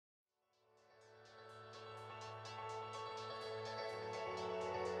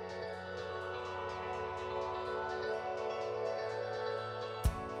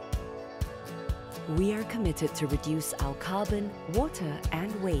We are committed to reduce our carbon, water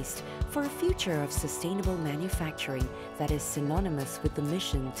and waste for a future of sustainable manufacturing that is synonymous with the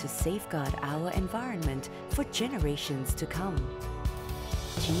mission to safeguard our environment for generations to come.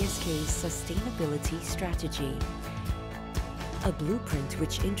 GSK's Sustainability Strategy. A blueprint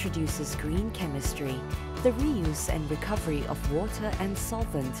which introduces green chemistry, the reuse and recovery of water and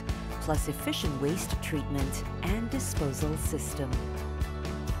solvent, plus efficient waste treatment and disposal system.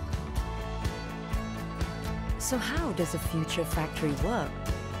 So how does a future factory work?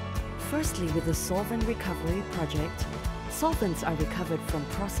 Firstly, with the solvent recovery project, solvents are recovered from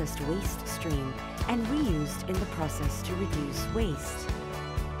processed waste stream and reused in the process to reduce waste.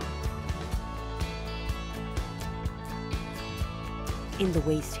 In the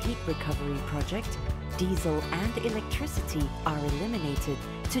waste heat recovery project, diesel and electricity are eliminated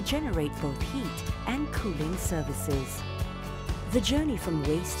to generate both heat and cooling services. The journey from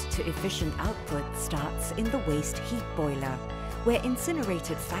waste to efficient output starts in the waste heat boiler, where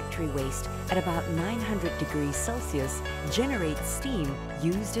incinerated factory waste at about 900 degrees Celsius generates steam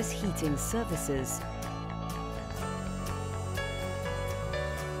used as heating services.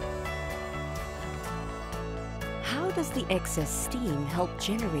 How does the excess steam help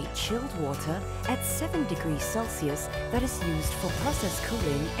generate chilled water at 7 degrees Celsius that is used for process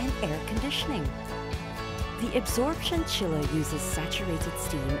cooling and air conditioning? The absorption chiller uses saturated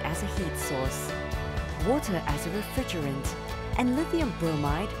steam as a heat source, water as a refrigerant, and lithium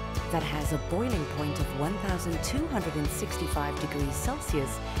bromide that has a boiling point of 1265 degrees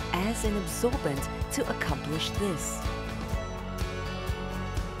Celsius as an absorbent to accomplish this.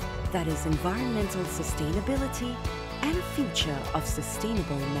 That is environmental sustainability and a future of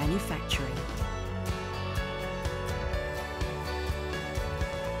sustainable manufacturing.